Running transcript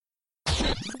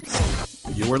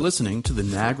You are listening to the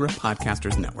Niagara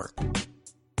Podcasters Network.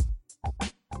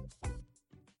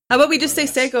 How about we just say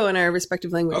Sego in our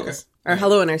respective languages? Okay. Or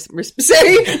hello in our... Sego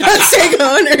in our...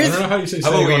 I don't know how you say How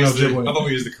Sego in about Ojibwe.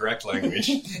 we use the correct language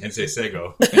and say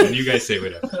Sego, and then you guys say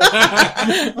whatever.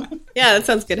 Yeah, that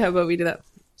sounds good. How about we do that?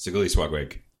 Siguli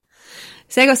Swagweg.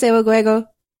 Sego, Sego, Guego.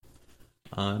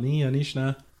 Ani,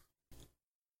 Anishna.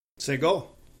 Say go.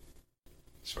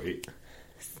 Sweet.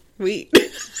 Sweet.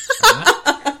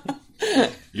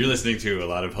 You're listening to a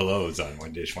lot of hellos on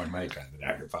One Dish, One Mic on the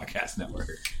Niagara Podcast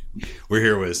Network. We're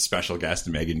here with special guest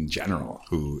Megan General,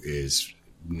 who is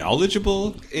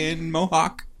knowledgeable in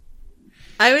Mohawk.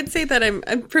 I would say that I'm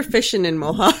proficient in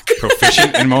Mohawk.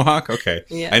 Proficient in Mohawk? Okay.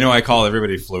 Yeah. I know I call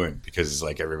everybody fluent because it's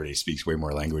like everybody speaks way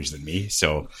more language than me.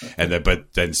 So,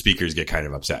 but then speakers get kind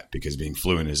of upset because being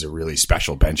fluent is a really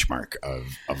special benchmark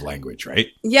of language, right?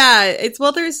 Yeah, it's,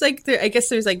 well, I guess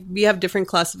there's like, we have different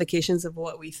classifications of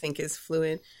what we think is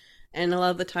fluent. And a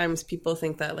lot of the times people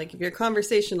think that like, if you're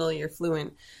conversational, you're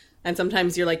fluent. And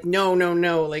sometimes you're like, no,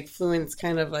 like fluent's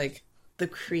kind of like the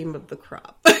cream of the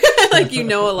crop. Like, you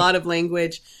know, a lot of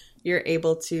language, you're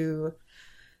able to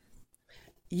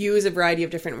use a variety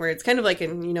of different words. Kind of like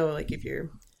in, you know, like if you're,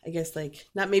 I guess like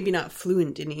maybe not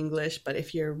fluent in English, but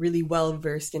if you're really well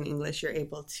versed in English, you're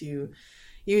able to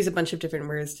use a bunch of different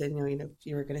words to, you know,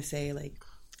 you were going to say like,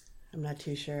 I'm not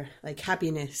too sure, like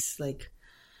happiness, like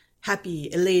happy,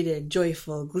 elated,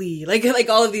 joyful, glee, like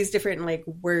all of these different like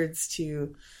words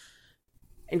to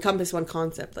encompass one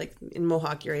concept. Like in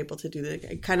Mohawk, you're able to do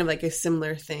the kind of like a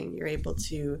similar thing. You're able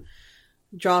to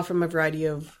draw from a variety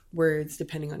of words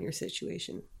depending on your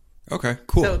situation. Okay,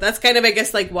 cool. So that's kind of, I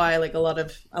guess, like why like a lot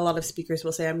of speakers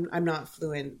will say I'm not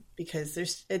fluent, because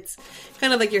it's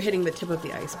kind of like you're hitting the tip of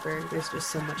the iceberg. There's just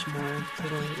so much more to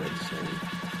the language.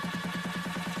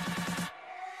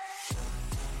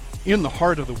 In the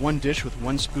heart of the One Dish with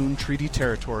One Spoon Treaty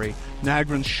territory,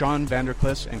 Niagarans Sean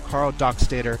Vanderklis and Carl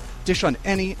Dockstader dish on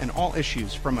any and all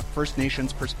issues from a First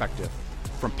Nations perspective.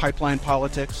 From pipeline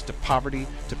politics to poverty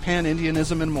to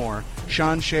pan-Indianism and more,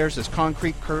 Sean shares his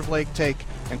concrete Curve Lake take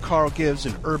and Carl gives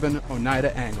an urban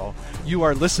Oneida angle. You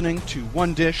are listening to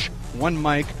One Dish, One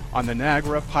Mic on the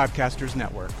Niagara Podcasters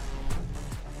Network.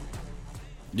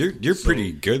 You're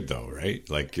pretty good though, right?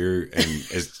 Like and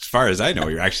as far as I know,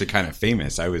 you're actually kind of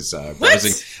famous. I was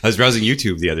browsing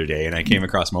YouTube the other day and I came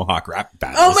across Mohawk rap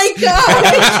battles. Oh my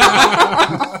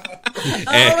god!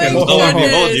 And oh my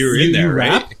behold, you were in there,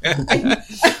 rap? right?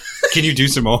 Can you do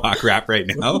some Mohawk rap right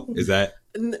now? Is that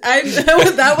that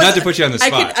was, not to put you on the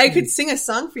spot? I could sing a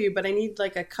song for you, but I need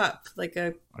like a cup, like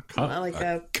a cup,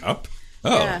 a cup.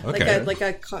 Oh, yeah, okay. like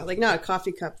not a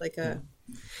coffee cup, like a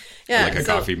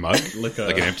coffee mug, like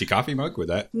an empty coffee mug with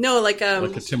that. No, like a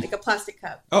plastic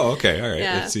cup. Oh, okay, all right.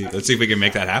 Yeah. Let's see if we can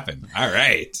make that happen. All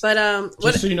right. But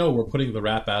just so you know, we're putting the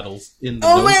rap battles in the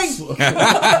notes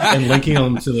and linking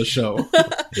them to the show.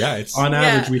 Yeah, it's on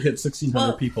average we hit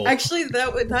 1,600 people. Actually,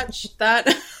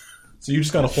 that. So you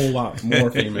just got a whole lot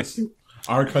more famous.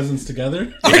 Our cousins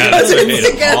together. Yeah, that's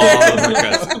right. All of our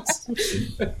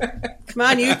cousins. Come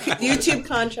on, YouTube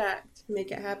contract,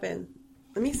 make it happen.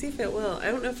 Let me see if it will. I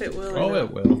don't know if it will. Oh,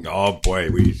 it will. Oh boy,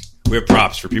 we have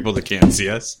props for people that can't see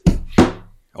us.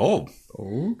 Oh,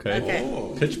 okay.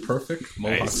 Oh. Pitch perfect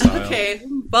Mohawk Nice. style. Okay,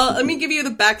 well, let me give you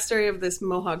the backstory of this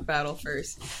Mohawk battle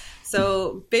first.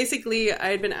 So basically,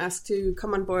 I had been asked to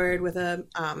come on board with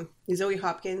Zoe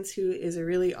Hopkins, who is a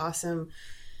really awesome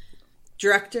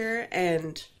director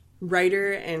and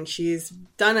writer, and she's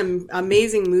done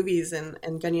amazing movies and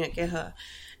Ganyak Geha.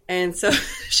 And so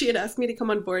she had asked me to come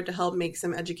on board to help make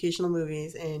some educational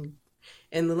movies in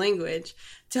the language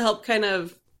to help kind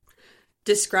of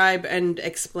describe and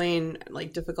explain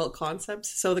like difficult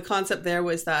concepts. So the concept there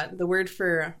was that the word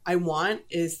for I want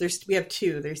is we have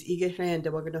two. There's igehre and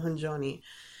dewaganohonjoni.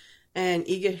 And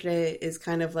igehre is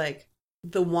kind of like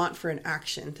the want for an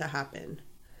action to happen.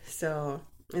 So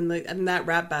in that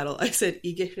rap battle, I said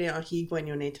igehre ahi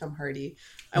guanyone Tom Hardy.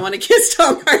 I want to kiss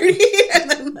Tom Hardy.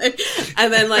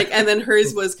 and then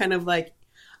hers was kind of like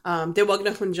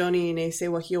dewaganohonjoni ne se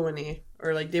wahiowane,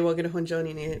 or like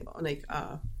dewaganohonjoni ne like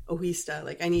ohista,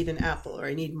 like I need an apple or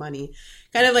I need money,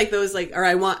 kind of like those, like, or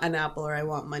I want an apple or I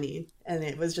want money. And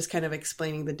it was just kind of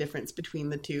explaining the difference between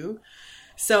the two.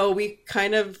 So we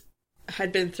kind of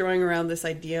had been throwing around this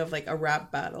idea of like a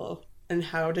rap battle and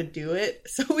how to do it.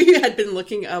 So we had been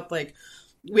looking up, like,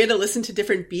 we had to listen to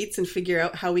different beats and figure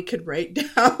out how we could write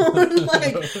down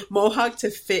like Mohawk to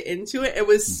fit into it. It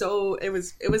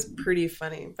was pretty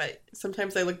funny, but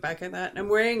sometimes I look back at that and I'm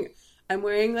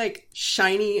wearing like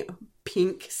shiny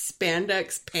pink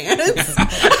spandex pants.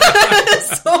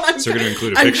 So we're going to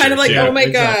include a I'm picture. kind of like, Yeah, oh my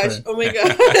exactly. gosh, oh my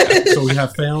gosh. So we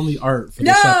have found the art for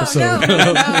this episode.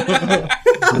 No.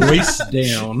 Waist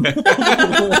down.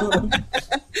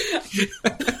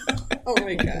 Oh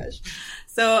my gosh.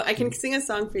 So I can sing a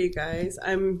song for you guys.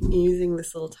 I'm using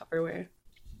this little Tupperware.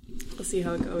 We'll see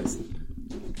how it goes.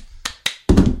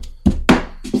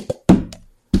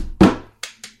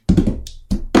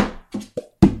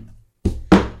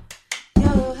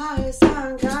 Yo, how is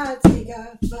song God take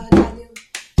up, but I knew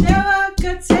never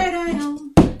could say that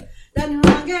home. That no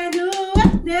one can do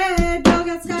it. They dog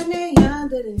has got me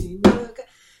under the look.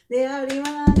 They are the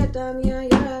one that done me, you're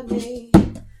a me.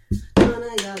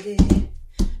 Nona yagi,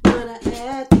 nona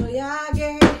eto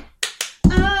yagi.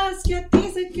 Ask your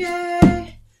things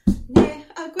again. Ne,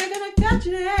 I'm gonna catch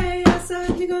it. I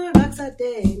said, you're gonna rock that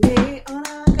day. Ne, on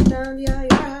a cut down, yeah,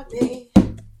 you're at me.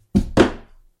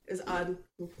 It was odd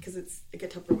because it's like a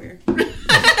Tupperware.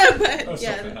 But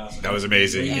yeah. That was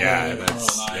amazing. Yeah, that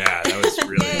was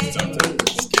really something.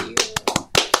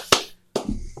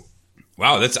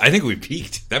 Wow, I think we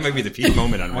peaked. That might be the peak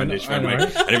moment on One Dish One Mic. I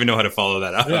didn't even know how to follow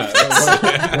that up.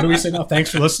 Yeah. What do we say now? Thanks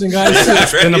for listening, guys.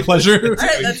 It's been a pleasure. All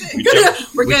right, that's it.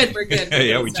 We're good.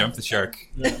 Yeah, we jumped the shark.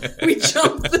 We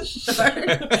jumped the shark.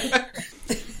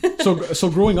 So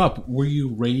growing up, were you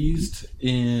raised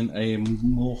in a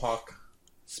Mohawk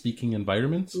speaking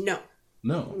environment? No,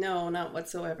 No. not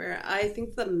whatsoever. I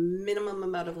think the minimum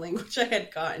amount of language I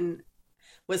had gotten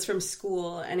was from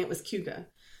school, and it was Cayuga.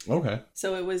 Okay.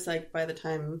 So it was like by the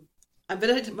time, but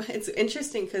it's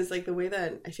interesting because like the way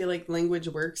that I feel like language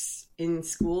works in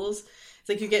schools, it's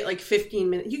like you get like 15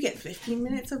 minutes. You get 15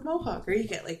 minutes of Mohawk, or you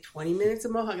get like 20 minutes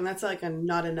of Mohawk, and that's like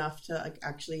not enough to like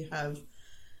actually have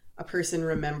a person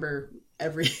remember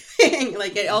everything.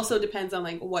 Like it also depends on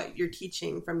like what you're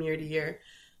teaching from year to year.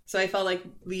 So I felt like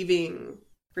leaving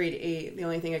grade 8, the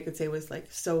only thing I could say was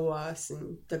like Sowas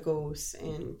and Dagos,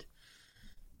 and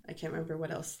I can't remember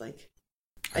what else. Like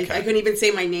I couldn't even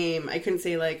say my name. I couldn't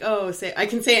say like, I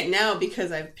can say it now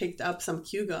because I've picked up some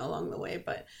Cayuga along the way.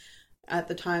 But at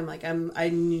the time, like I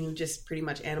knew just pretty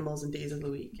much animals and days of the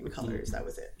week and colors. That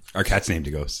was it. Our cat's named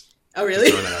Dagos. Oh,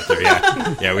 really? Throw that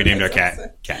out there. Yeah, we named our cat.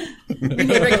 Awesome. Cat. We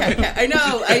named our cat. I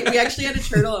know. We actually had a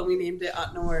turtle and we named it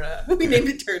Aunt Nora. We named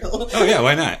it Turtle. Oh yeah,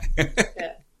 why not?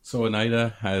 Yeah. So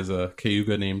Oneida has a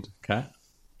Cayuga named cat?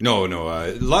 No.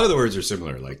 A lot of the words are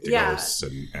similar, like Yeah. Dagos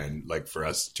and like for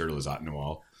us, turtle is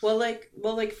Otnawal. Well,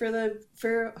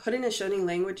 for Haudenosaunee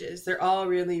languages, they're all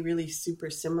really, really super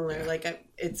similar. Yeah. Like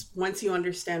it's once you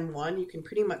understand one, you can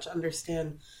pretty much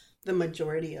understand the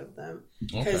majority of them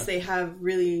because they have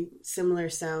really similar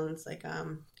sounds. Like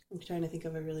I'm trying to think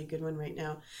of a really good one right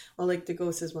now. Well, like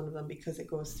Dagos is one of them because it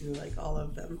goes through like all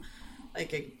of them,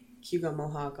 like a Cayuga,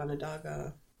 Mohawk,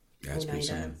 Onondaga, Yeah, it's pretty Oneida.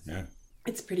 similar. Yeah.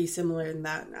 It's pretty similar in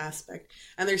that aspect.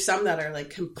 And there's some that are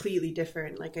like completely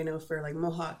different. Like I know for like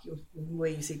Mohawk, the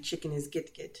way you say chicken is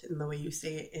git, and the way you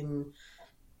say it in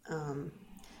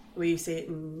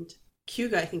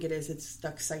Cayuga, I think it's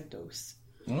Duxaitos.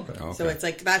 Okay. So it's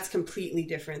like that's completely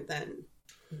different than.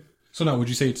 So now, would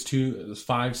you say it's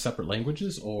 5 separate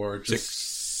languages, or just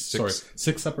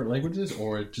six separate languages,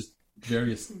 or just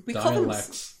various We call them-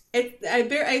 dialects?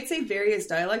 I'd say various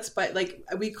dialects, but like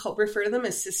refer to them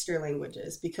as sister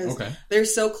languages because Okay. they're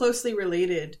so closely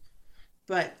related,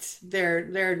 but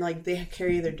they're like they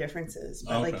carry their differences.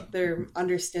 But Okay.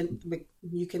 like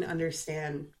you can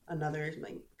understand another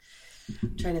like.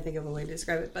 I'm trying to think of a way to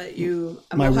describe it, but a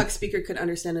Mohawk speaker could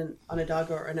understand an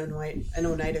Onondaga or an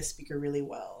Oneida speaker really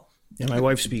well. Yeah, my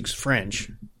wife speaks French,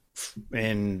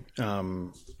 and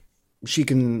she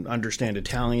can understand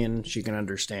Italian, she can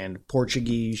understand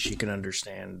Portuguese, she can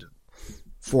understand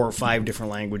 4 or 5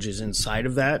 different languages inside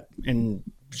of that, and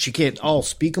she can't all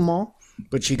speak them all,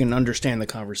 but she can understand the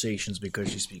conversations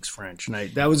because she speaks French.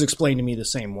 And that was explained to me the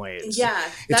same way.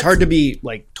 It's hard to be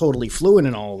like totally fluent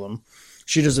in all of them.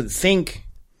 She doesn't think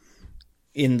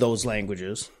in those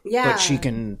languages, but she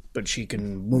can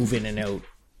move in and out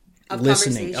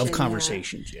listening of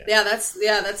conversations. That's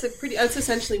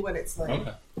essentially what it's like.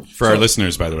 Okay. For our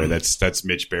listeners, by the way, that's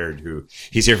Mitch Baird,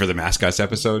 he's here for the Mascots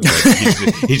episode. But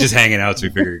he's just hanging out, so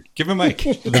we figured give him a mic.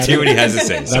 Let's hear what he has to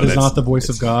say. That is not the voice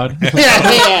of God. No,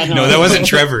 that wasn't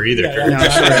Trevor either.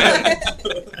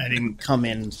 I didn't come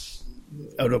in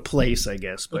out of place, I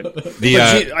guess. But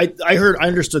I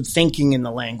understood thinking in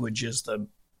the language is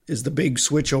the big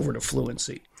switch over to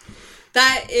fluency.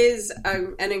 That is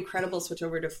an incredible switch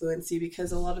over to fluency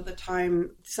because a lot of the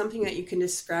time, something that you can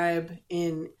describe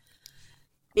in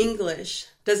English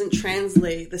doesn't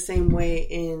translate the same way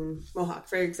in Mohawk.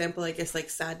 For example, I guess like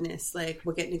sadness, like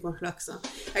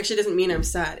actually doesn't mean I'm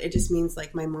sad. It just means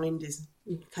like my mind is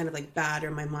kind of like bad,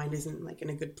 or my mind isn't like in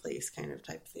a good place, kind of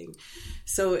type thing.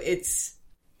 So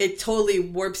it totally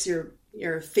warps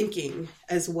your thinking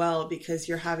as well, because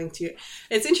you're having to.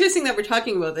 It's interesting that we're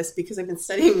talking about this because I've been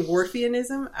studying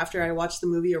Orpheanism after I watched the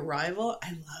movie Arrival. I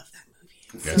love that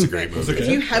movie. That's a great movie. If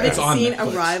you haven't seen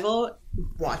Netflix. Arrival,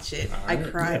 watch it. I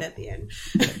cried at the end.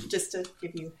 Just to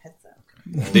give you a heads up.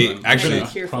 They actually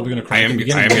probably going to cry. I'm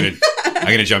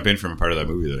going to jump in from a part of that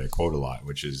movie that I quote a lot,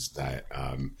 which is that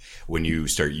when you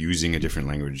start using a different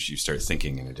language, you start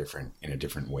thinking in a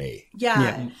different way.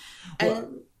 Yeah. Well,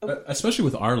 especially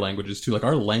with our languages too. Like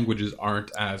our languages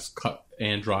aren't as cut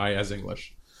and dry as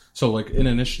English. So like in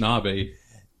Anishinaabe,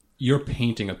 you're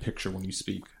painting a picture when you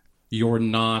speak. You're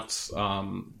not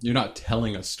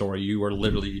telling a story. You are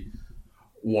literally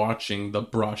watching the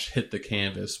brush hit the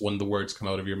canvas when the words come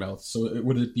out of your mouth. So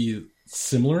would it be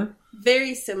similar?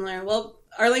 Very similar. Well,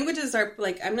 our languages are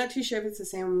like, I'm not too sure if it's the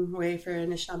same way for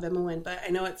Anishinaabe, but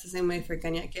I know it's the same way for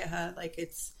Ganyakeha. Like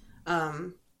it's,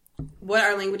 what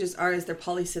our languages are is they're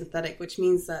polysynthetic, which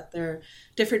means that they're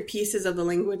different pieces of the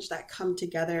language that come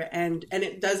together, and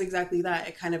it does exactly that.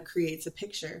 It kind of creates a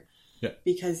picture. Yeah.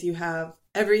 Because you have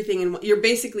everything you're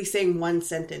basically saying one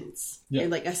sentence. Yeah.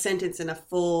 Like a sentence in a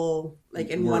full, like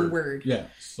in one word. Yeah.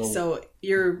 So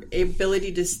your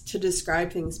ability to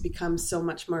describe things becomes so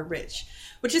much more rich,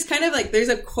 which is kind of like, there's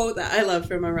a quote that I love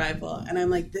from Arrival, and I'm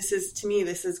like, this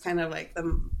is kind of like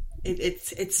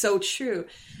it's so true.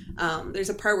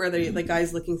 There's a part where the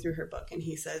guy's looking through her book, and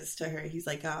he says to her, he's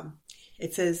like,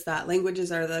 it says that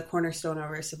languages are the cornerstone of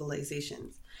our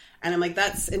civilizations. And I'm like,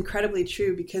 that's incredibly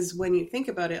true, because when you think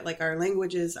about it, like our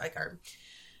languages, like our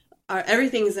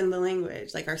everything is in the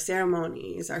language, like our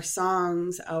ceremonies, our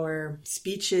songs, our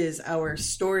speeches, our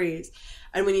stories.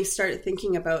 And when you start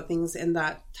thinking about things in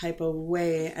that type of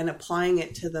way and applying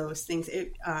it to those things,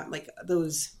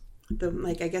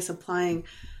 applying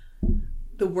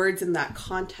the words in that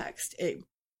context, it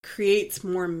creates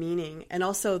more meaning. And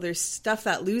also there's stuff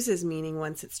that loses meaning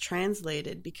once it's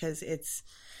translated, because it's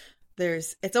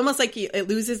almost like it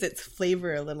loses its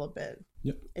flavor a little bit.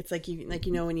 Yep. It's like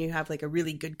when you have like a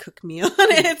really good cooked meal, and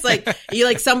it's like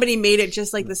somebody made it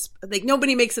just like this, like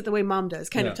nobody makes it the way mom does,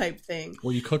 kind of type thing.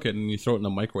 Well, you cook it and you throw it in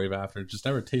the microwave after; it just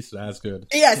never tasted as good.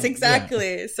 Yes,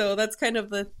 exactly. Yeah. So that's kind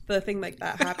of the thing like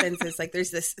that happens. Is like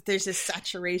there's this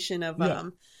saturation of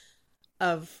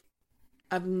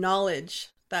knowledge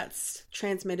that's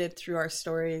transmitted through our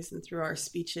stories and through our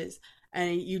speeches.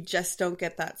 And you just don't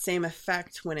get that same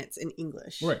effect when it's in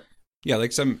English. Right. Yeah,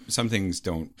 like some things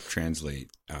don't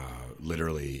translate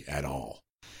literally at all,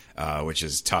 which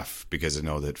is tough, because I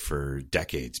know that for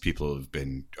decades people have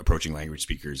been approaching language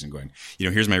speakers and going,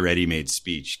 here's my ready-made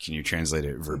speech. Can you translate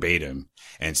it verbatim?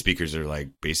 And speakers are like,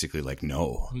 basically like,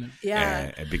 no.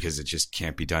 Yeah. Because it just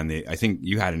can't be done. I think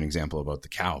you had an example about the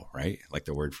cow, right? Like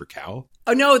the word for cow.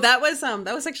 Oh no, that was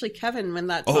actually Kevin when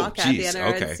that talk at the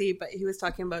NRNC, okay. But he was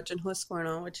talking about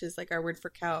Jinhuskorno, which is like our word for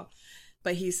cow.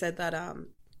 But he said that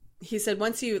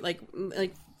once you like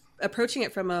approaching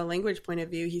it from a language point of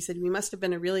view, he said we must have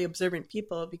been a really observant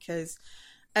people, because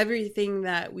everything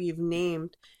that we've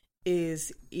named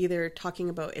is either talking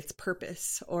about its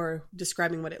purpose or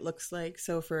describing what it looks like.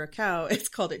 So for a cow, it's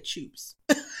called it choose.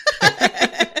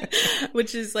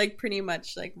 Which is like pretty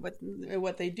much like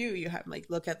what they do. You have like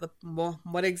look at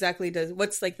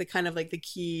what's like the kind of like the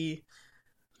key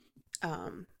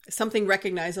something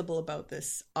recognizable about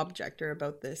this object or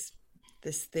about this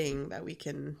thing that we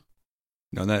can.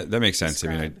 No, that makes sense.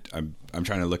 describe. I mean, I'm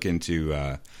trying to look into.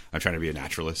 I'm trying to be a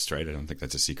naturalist, right? I don't think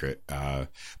that's a secret. But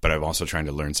I'm also trying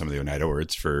to learn some of the Oneida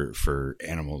words for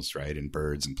animals, right, and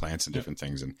birds and plants and different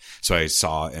things. And so I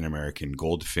saw an American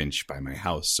goldfinch by my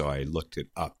house, so I looked it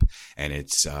up, and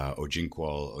it's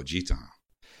Ojinkwal Ojitan,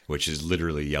 which is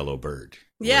literally yellow bird.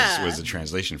 Yeah, was the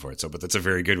translation for it. So, but that's a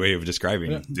very good way of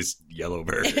describing this yellow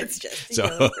bird. It's just a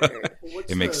yellow bird.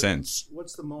 It makes sense.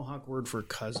 What's the Mohawk word for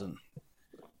cousin?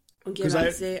 Because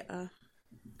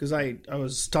I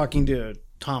was talking to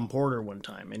Tom Porter one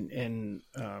time, and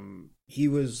he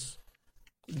was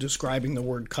describing the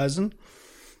word cousin,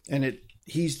 and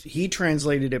he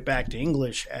translated it back to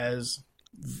English as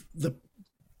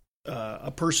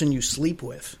a person you sleep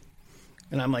with,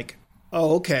 and I'm like,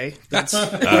 oh, okay, that's. Whoa.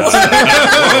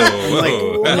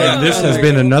 This has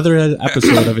been another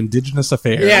episode of Indigenous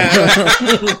Affairs. Yeah,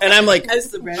 and I'm like,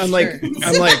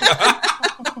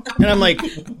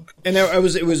 And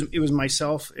it was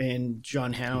myself and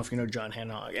John Hanna, if you know John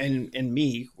Hanna, and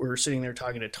me. We're sitting there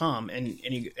talking to Tom, and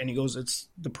he goes, "It's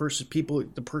the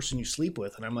person you sleep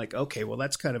with." And I'm like, "Okay, well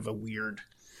that's kind of a weird."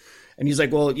 And he's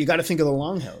like, "Well, you got to think of the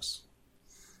longhouse,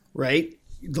 right?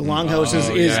 The longhouse is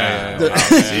yeah. the,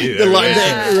 See, the,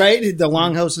 there it is. right. The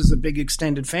longhouse is a big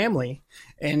extended family,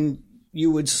 and you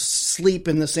would sleep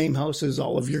in the same house as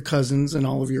all of your cousins and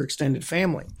all of your extended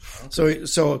family.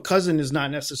 So a cousin is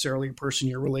not necessarily a person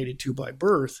you're related to by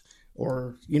birth,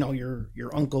 or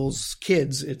your uncle's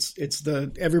kids. It's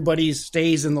everybody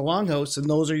stays in the longhouse, and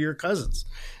those are your cousins.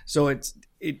 So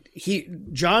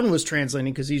John was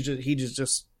translating because he's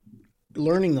just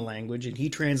learning the language, and he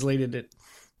translated it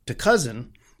to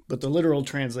cousin. But the literal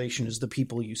translation is the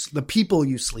people you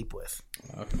sleep with.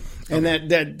 Okay. And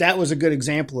that was a good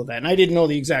example of that. And I didn't know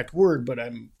the exact word, but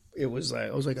I was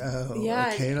like, oh,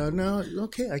 yeah, okay, no,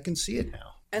 okay, I can see it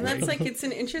now. And that's like, it's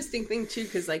an interesting thing too,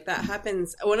 because like that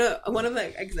happens. One of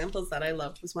the examples that I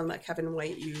loved was one that Kevin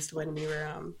White used when we were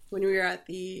at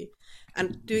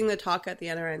doing the talk at the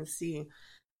NRNC.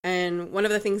 And one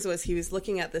of the things was he was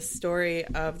looking at the story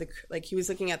of he was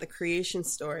looking at the creation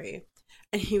story.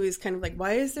 And he was kind of like,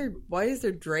 why is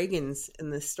there dragons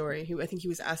in this story? I think he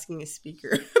was asking a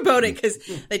speaker about it, because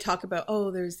they talk about,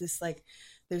 there's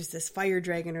this fire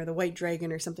dragon or the white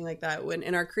dragon or something like that. When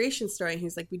in our creation story,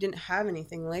 he's like, we didn't have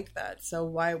anything like that. So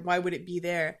why would it be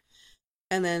there?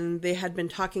 And then they had been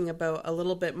talking about a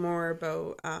little bit more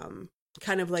about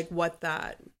kind of like what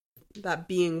that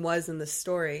being was in the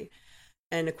story,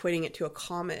 and equating it to a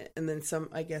comet. And then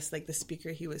I guess like the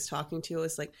speaker he was talking to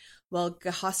was like, well,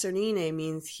 Gahasernine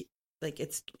means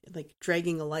it's like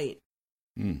dragging a light.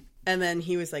 And then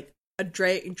he was like, a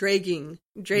dragging.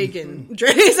 So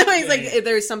he's like,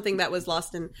 there's something that was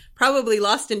probably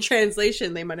lost in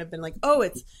translation. They might have been like,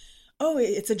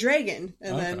 it's a dragon.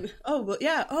 And then,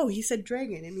 he said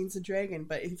dragon. It means a dragon.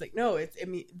 But he's like, no, it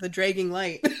means the dragging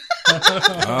light.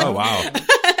 Oh, wow.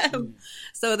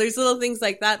 So there's little things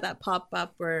like that pop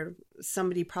up where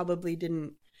somebody probably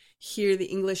didn't hear the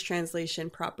English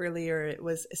translation properly, or it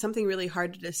was something really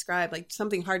hard to describe, like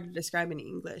something hard to describe in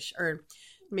English, or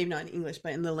maybe not in English,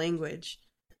 but in the language.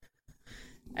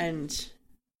 And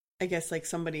I guess like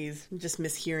somebody's just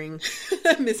mishearing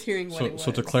what it was.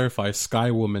 So to clarify,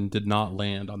 Sky Woman did not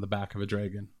land on the back of a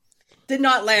dragon. Did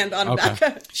not land on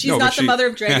back. She's not the mother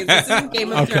of dragons. This isn't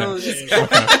Game of Thrones.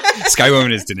 Sky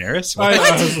Woman is Daenerys?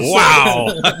 Wow.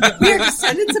 We are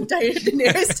descendants of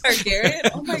Daenerys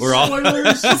Targaryen. Oh my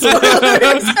God. Spoilers.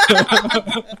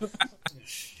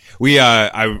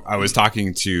 I was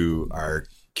talking to our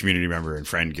community member and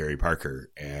friend Gary Parker,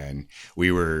 and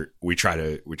we try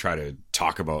to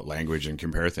talk about language and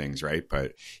compare things, right?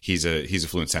 But he's a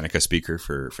fluent Seneca speaker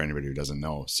for anybody who doesn't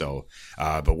know. So,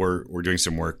 but we're doing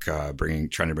some work trying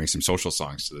to bring some social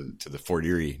songs to the Fort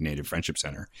Erie Native Friendship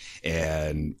Center,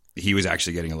 and he was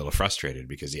actually getting a little frustrated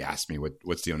because he asked me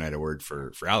what's the Oneida word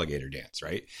for alligator dance,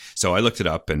 right? So I looked it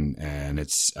up, and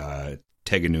it's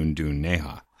Teganun Dun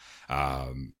Neha.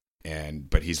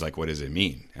 But he's like, what does it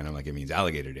mean? And I'm like, it means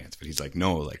alligator dance. But he's like,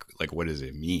 no, like what does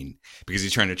it mean? Because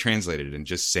he's trying to translate it, and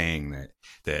just saying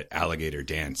that alligator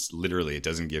dance, literally, it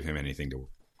doesn't give him anything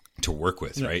to work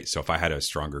with, yeah. Right? So if I had a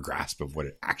stronger grasp of what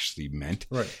it actually meant,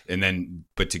 right. And then,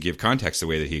 but to give context, the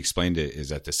way that he explained it is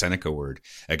that the Seneca word,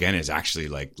 again, is actually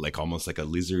like almost like a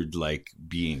lizard-like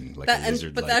being, like a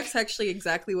lizard. But that's actually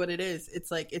exactly what it is.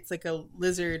 It's like a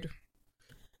lizard.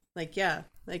 Like, yeah,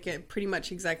 like it, pretty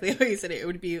much exactly how you said it. It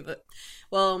would be, the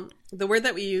word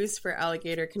that we use for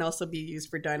alligator can also be used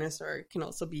for dinosaur. It can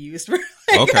also be used for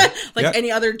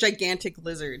any other gigantic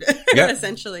lizard,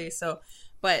 essentially. So,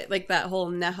 but like that whole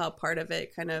Neha part of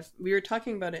it, kind of, we were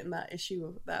talking about it in that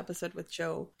episode with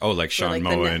Joe. Oh, like Sean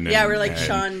Moen. We're like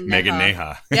Sean Megan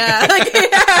Neha. Yeah,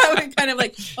 we're kind of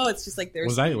like, it's just like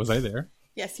there's. Was I there?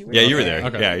 Yes, you were. Yeah, you were there.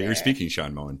 Okay. Yeah, you were speaking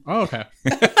Sean Moen. Oh, okay.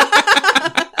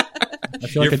 I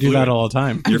feel like I do that all the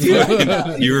time.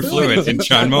 You were fluent in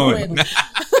Sean Moen.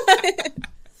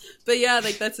 But yeah,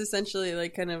 like that's essentially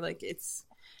like kind of like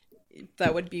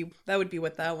that would be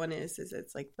what that one is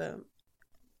it's like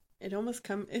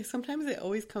sometimes it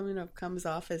always comes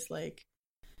off as like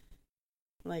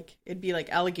it'd be like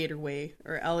alligator way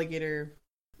or alligator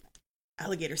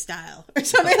style or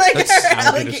something like that.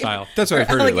 Alligator style. That's what I've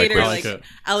heard. Alligator,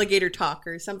 alligator talk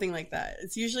or something like that.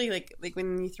 It's usually like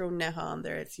when you throw Neha on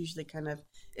there, it's usually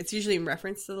in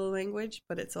reference to the language,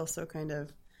 but it's also kind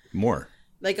of more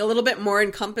like a little bit more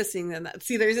encompassing than that.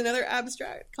 See, there's another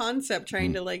abstract concept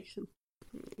trying to like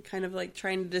kind of like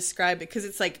trying to describe it, because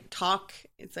it's like talk.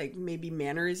 It's like maybe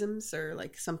mannerisms or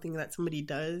like something that somebody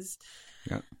does.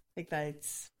 Yeah, like that.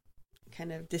 It's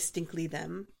kind of distinctly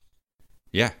them.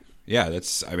 Yeah. Yeah,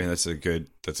 that's a good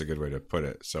way to put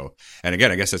it. So, and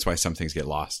again, I guess that's why some things get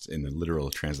lost in the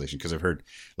literal translation, because I've heard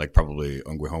like probably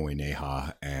Ongwehowe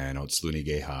Neha and Otsluni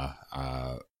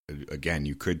Geha. Again,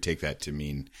 you could take that to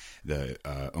mean the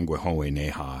Ongwehowe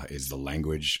Neha is the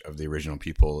language of the original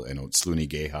people, and Otsluni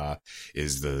Geha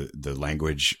is the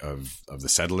language of the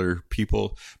settler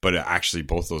people. But actually,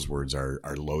 both those words are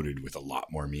loaded with a lot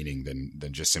more meaning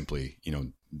than just simply,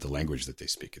 the language that they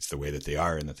speak. It's the way that they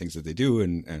are and the things that they do,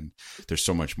 and there's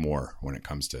so much more when it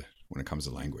comes to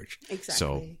language. Exactly.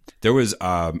 So there was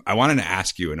I wanted to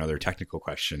ask you another technical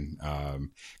question,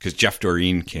 because Jeff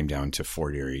Doreen came down to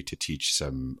Fort Erie to teach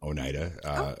some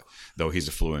Oneida, though he's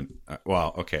a fluent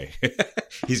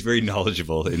he's very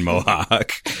knowledgeable in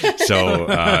Mohawk, so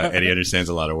and he understands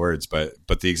a lot of words, but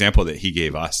the example that he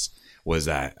gave us was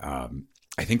that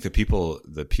I think the people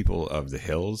of the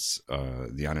hills,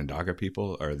 the Onondaga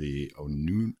people, are the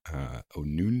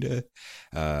Onunda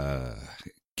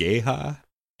Geha,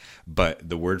 but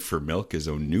the word for milk is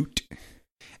Onut.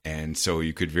 And so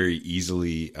you could very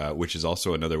easily, which is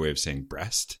also another way of saying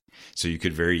breast. So you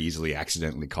could very easily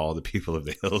accidentally call the people of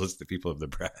the hills the people of the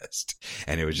breast.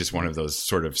 And it was just one of those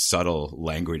sort of subtle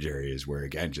language areas where,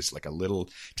 again, just like a little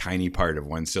tiny part of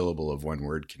one syllable of one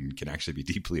word can actually be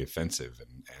deeply offensive.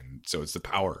 And so it's the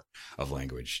power of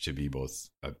language to be both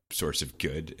a source of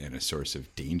good and a source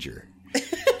of danger.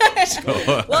 So,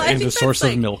 well, I and think a source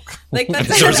that's of milk. Like that's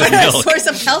A source of milk. source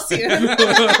of calcium.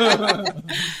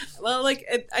 Well,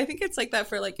 I think it's like that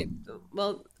for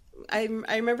I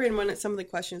remember in some of the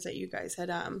questions that you guys had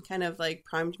kind of like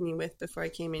primed me with before I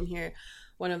came in here.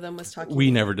 One of them was talking. We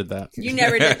never did that. You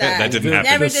never did that. That didn't You happen.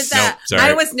 never did that. Nope,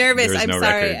 sorry. I was nervous. There was I'm no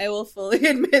sorry. record. I will fully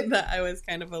admit that I was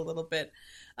kind of a little bit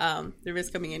nervous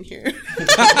coming in here.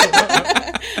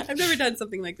 I've never done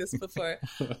something like this before,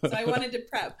 so I wanted to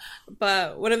prep.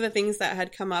 But one of the things that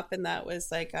had come up in that was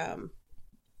like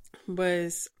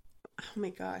was, oh my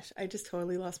gosh, I just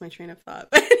totally lost my train of thought.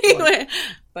 But anyway,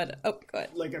 go ahead.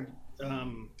 Like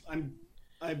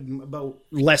I'm about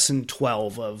lesson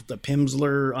 12 of the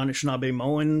Pimsleur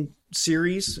Anishinaabe-Moan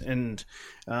series, and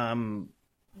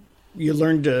you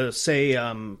learn to say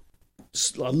a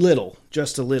little,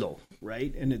 just a little,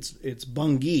 right? And it's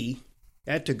bungi,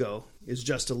 etigo is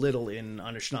just a little in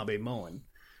Anishinaabe-Moan,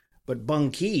 but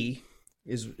bunki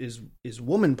is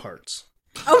woman parts.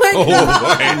 Oh my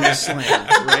god! In this slang,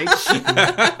 right?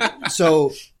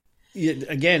 So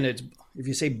again, it's if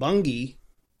you say bungi,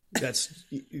 that's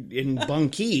in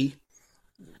bunki,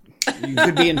 you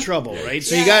could be in trouble, right?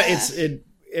 So you got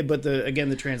but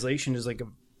the translation is like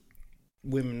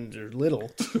women are little.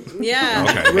 Yeah.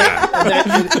 Okay,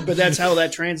 yeah. But that's how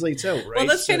that translates out, right? Well,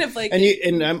 that's kind of like,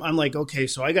 and I'm like, okay,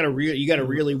 so you got to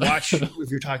really watch if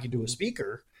you're talking to a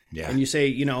speaker. Yeah. And you say,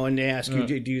 and they ask you,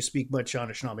 do you speak much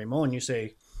Anishinaabe-Moan? And you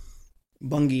say,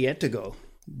 bungi etigo.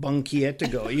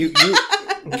 You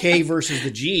K versus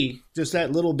the G, just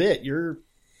that little bit.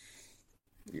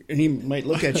 And he might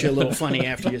look at you a little funny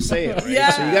after you say it, right?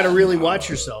 Yeah. So you got to really watch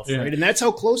yourself, Yeah. right? And that's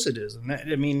how close it is.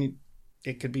 And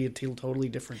it could be a totally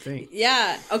different thing.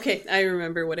 yeah. Okay, I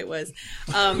remember what it was.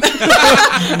 And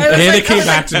it came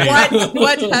back to me.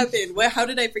 What happened? How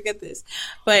did I forget this?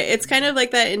 But it's kind of like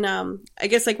that in I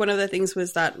guess like one of the things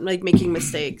was that like making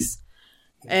mistakes.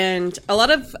 And a lot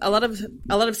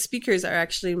of speakers are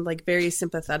actually like very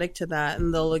sympathetic to that,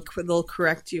 and they'll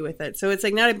correct you with it. So it's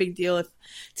like not a big deal if,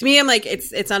 to me, I'm like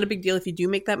it's not a big deal if you do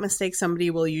make that mistake. Somebody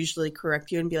will usually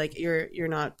correct you and be like, you're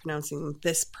not pronouncing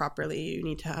this properly. You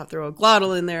need to throw a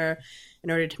glottal in there in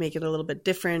order to make it a little bit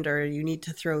different, or you need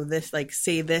to throw this, like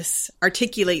say this,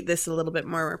 articulate this a little bit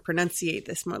more, or pronunciate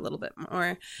this a little bit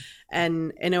more,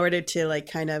 and in order to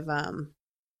like kind of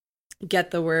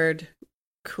get the word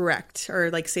correct, or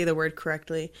like say the word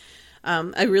correctly.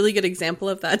 A really good example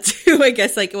of that too, I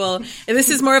guess, like, well, and this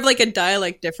is more of like a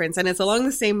dialect difference, and it's along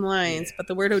the same lines, but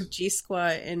the word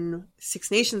Ojibwa in Six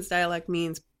Nations dialect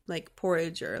means like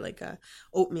porridge or like a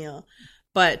oatmeal.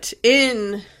 But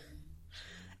in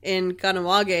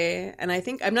Kahnawake, and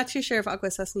I'm not too sure if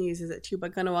Akwesasne uses it too,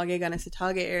 but Kahnawake,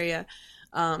 Kanesatake area,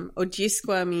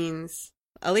 Ojibwa means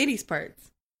a lady's parts.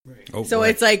 Right. Oh, So boy.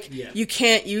 it's like, Yeah. you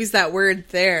can't use that word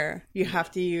there. You have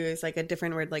to use like a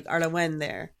different word, like Arlawen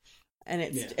there. And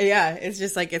it's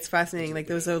just like, it's fascinating. Like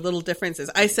those are little differences.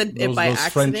 I said it by Those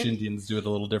accident. French Indians do it a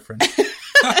little different.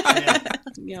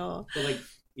 No. But like,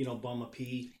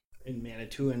 Bamapi in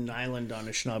Manitoulin Island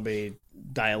Anishinaabe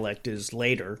dialect is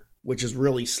later, which is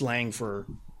really slang for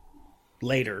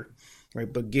later,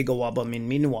 right? But Gigawaba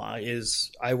Minminwa is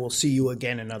I will see you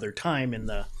again another time in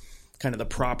the kind of the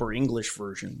proper English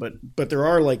version. But there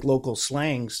are like local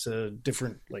slangs to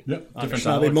different like different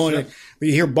Anishinaabe, dialects, but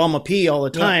you hear Bama-P all the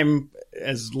time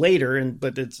as later,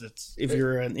 but it's if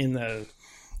you're in the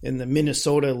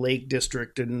Minnesota Lake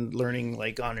District and learning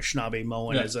like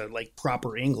Anishinaabe-Moan as a like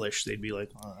proper English, they'd be like,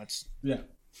 oh, that's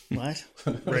what?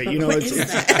 Right. You know, it's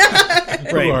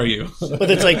right. Who are you? But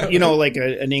it's like, you know, like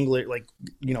an English, like,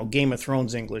 you know, Game of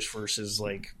Thrones English versus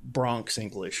like Bronx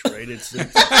English, right? It's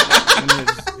like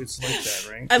that,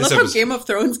 right? I love how Game of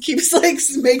Thrones keeps like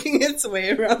making its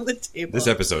way around the table. This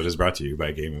episode is brought to you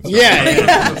by Game of Thrones.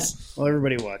 Yeah. Well,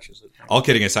 everybody watches it. All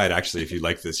kidding aside, actually, if you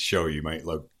like this show, you might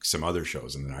look some other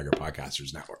shows in the Niagara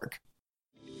Podcasters Network.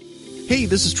 Hey,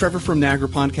 this is Trevor from Niagara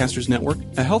Podcasters Network.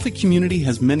 A healthy community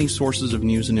has many sources of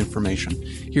news and information.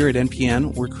 Here at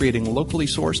NPN, we're creating locally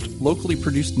sourced, locally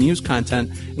produced news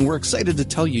content, and we're excited to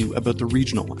tell you about The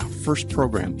Regional, our first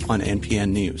program on NPN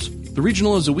News. The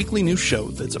Regional is a weekly news show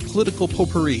that's a political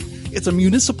potpourri. It's a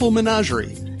municipal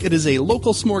menagerie. It is a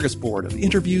local smorgasbord of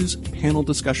interviews, panel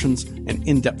discussions, and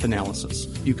in-depth analysis.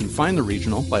 You can find The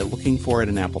Regional by looking for it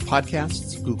in Apple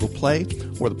Podcasts, Google Play,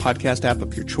 or the podcast app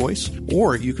of your choice,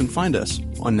 or you can find us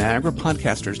on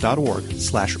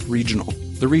niagarapodcasters.org/regional.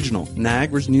 The Regional,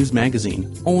 Niagara's news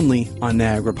magazine, only on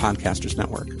Niagara Podcasters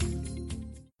Network.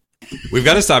 We've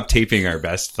got to stop taping our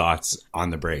best thoughts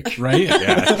on the break. Right?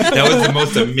 Yeah, that was the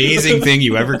most amazing thing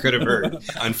you ever could have heard.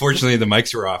 Unfortunately, the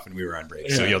mics were off and we were on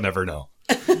break, so you'll never know.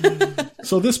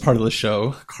 So this part of the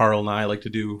show, Carl and I like to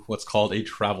do what's called a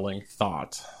traveling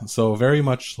thought. So very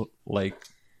much like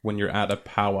when you're at a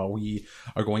powwow, we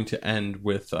are going to end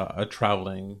with a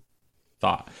traveling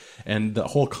thought. And the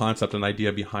whole concept and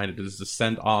idea behind it is to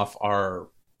send off our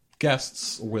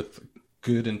guests with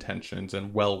good intentions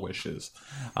and well wishes.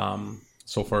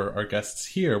 So for our guests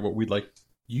here, what we'd like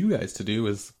you guys to do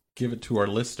is give it to our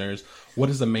listeners. What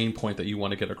is the main point that you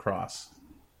want to get across?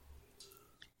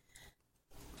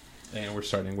 And we're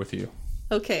starting with you.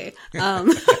 Okay.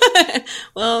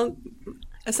 Well,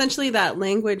 essentially that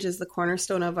language is the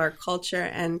cornerstone of our culture.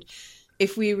 And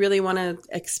if we really want to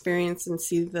experience and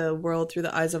see the world through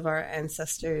the eyes of our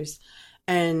ancestors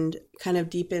and kind of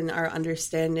deepen our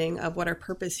understanding of what our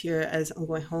purpose here as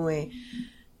Ongwehoe,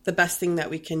 the best thing that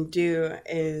we can do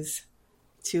is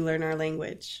to learn our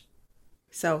language.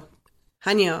 So,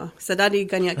 Hanyo, Sadadi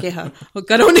Ganyak Keha,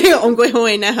 Okarone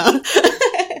Ongwehoe Neha.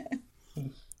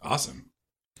 Awesome.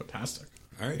 Fantastic.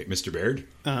 All right, Mr. Baird.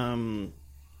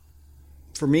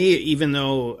 For me, even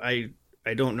though I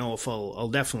don't know if I'll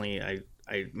definitely, I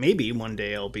maybe one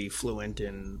day I'll be fluent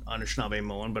in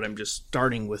Anishinaabe-Moan, but I'm just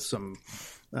starting with some,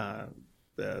 the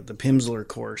Pimsleur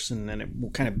course, and then it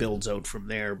kind of builds out from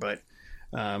there. But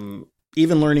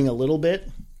even learning a little bit,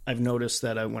 I've noticed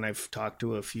that when I've talked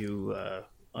to a few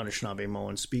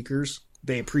Anishinaabe-Moan speakers,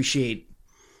 they appreciate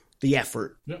the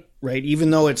effort, right?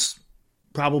 Even though it's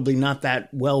probably not that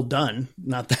well done,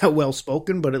 not that well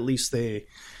spoken, but at least they're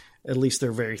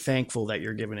very thankful that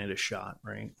you're giving it a shot,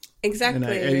 right? Exactly.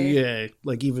 And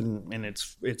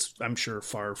it's I'm sure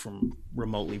far from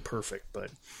remotely perfect, but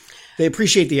they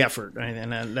appreciate the effort, right?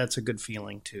 And that's a good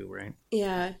feeling too, right?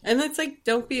 Yeah, and it's like,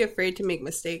 don't be afraid to make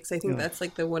mistakes. I think that's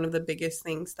like one of the biggest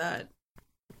things that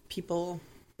people,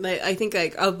 I think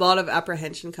like a lot of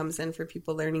apprehension comes in for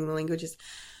people learning the languages.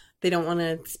 They don't want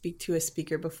to speak to a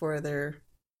speaker before they're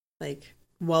like,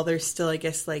 while they're still, I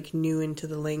guess, like new into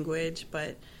the language.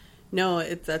 But no,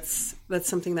 that's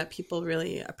something that people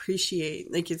really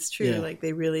appreciate. Like, it's true. Like,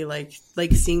 they really like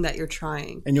seeing that you're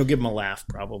trying. And you'll give them a laugh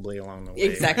probably along the way.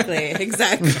 Exactly.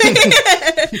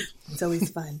 It's always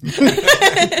fun.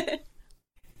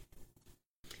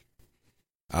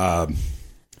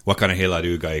 Wakanahela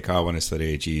gaika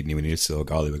wanastareji niwiniso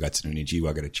gali wagatsununi ji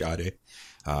wagarachade.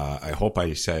 I hope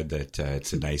I said that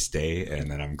it's a nice day and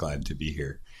that I'm glad to be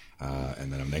here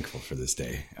and that I'm thankful for this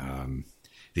day.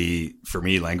 For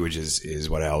me, language is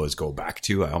what I always go back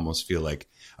to. I almost feel like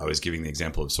I was giving the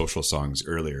example of social songs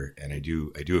earlier, and I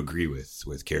do agree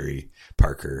with Carrie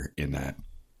Parker in that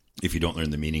if you don't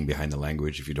learn the meaning behind the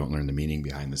language, if you don't learn the meaning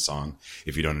behind the song,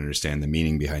 if you don't understand the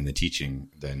meaning behind the teaching,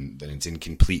 then it's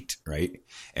incomplete, right?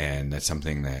 And that's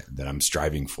something that I'm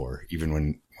striving for. Even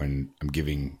when I'm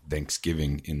giving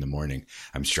Thanksgiving in the morning,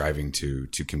 I'm striving to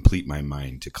complete my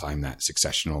mind, to climb that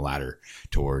successional ladder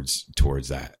towards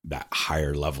that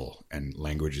higher level. And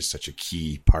language is such a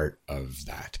key part of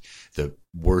that. The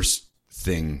worst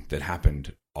thing that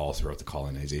happened all throughout the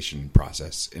colonization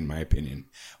process, in my opinion,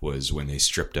 was when they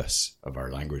stripped us of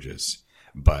our languages.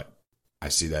 But I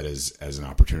see that as an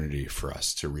opportunity for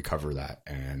us to recover that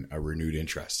and a renewed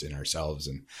interest in ourselves,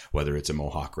 and whether it's a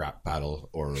Mohawk rap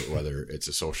battle or whether it's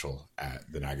a social at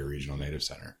the Niagara Regional Native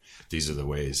Center. These are the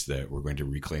ways that we're going to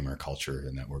reclaim our culture,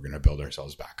 and that we're going to build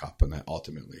ourselves back up, and that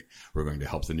ultimately we're going to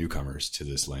help the newcomers to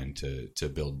this land to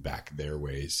build back their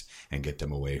ways and get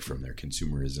them away from their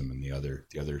consumerism and the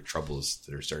other troubles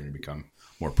that are starting to become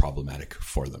more problematic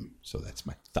for them. So that's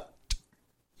my thought.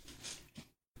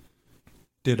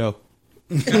 Ditto.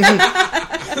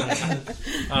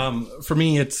 For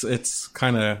me, it's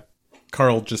kind of,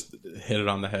 Carl just hit it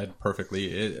on the head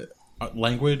perfectly.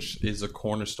 Language is a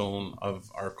cornerstone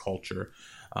of our culture.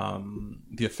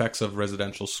 The effects of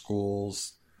residential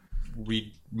schools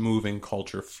removing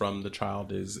culture from the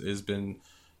child is been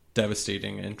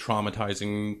devastating and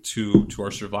traumatizing to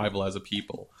our survival as a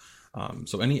people.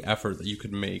 So any effort that you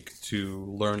could make to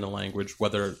learn the language,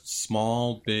 whether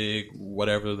small, big,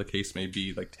 whatever the case may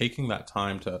be, like taking that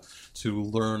time to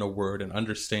learn a word and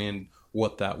understand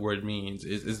what that word means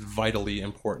is vitally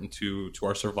important to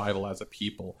our survival as a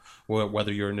people.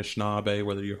 Whether you're Anishinaabe,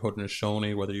 whether you're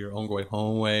Haudenosaunee, whether you're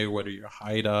Ongwe, whether you're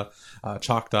Haida,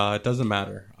 Choctaw, it doesn't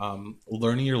matter.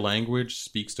 Learning your language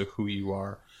speaks to who you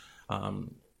are.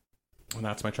 And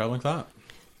that's my traveling thought.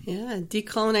 Yeah,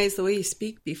 decolonize the way you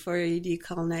speak before you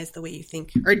decolonize the way you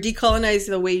think. Or decolonize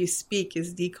the way you speak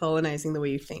is decolonizing the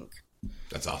way you think.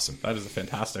 That's awesome. That is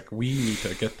fantastic. We need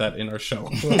to get that in our show.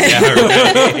 Yeah,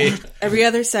 right. Every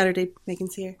other Saturday,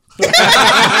 Megan's here.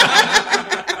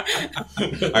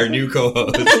 Our new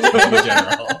co-host in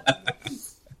general.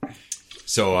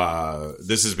 So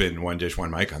this has been One Dish,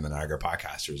 One Mic on the Niagara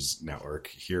Podcasters Network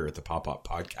here at the Pop-Up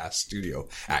Podcast Studio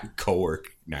at Cowork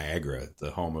Niagara,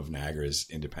 the home of Niagara's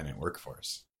independent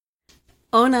workforce.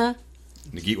 Ona.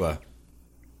 Nagitwa.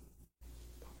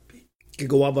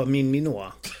 Gigawaba Min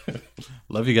Minoa.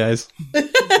 Love you guys.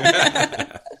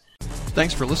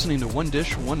 Thanks for listening to One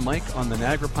Dish, One Mic on the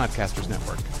Niagara Podcasters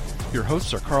Network. Your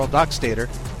hosts are Carl Dockstader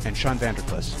and Sean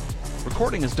Vanderklis.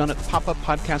 Recording is done at the Pop-Up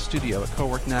Podcast Studio at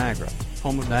Cowork Niagara,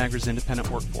 home of Niagara's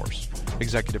independent workforce.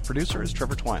 Executive producer is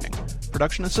Trevor Twining.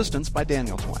 Production assistance by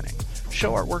Daniel Twining.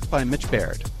 Show artwork by Mitch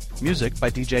Baird. Music by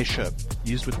DJ Shub,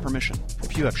 used with permission.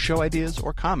 If you have show ideas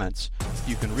or comments,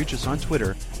 you can reach us on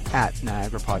Twitter at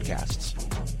Niagara Podcasts.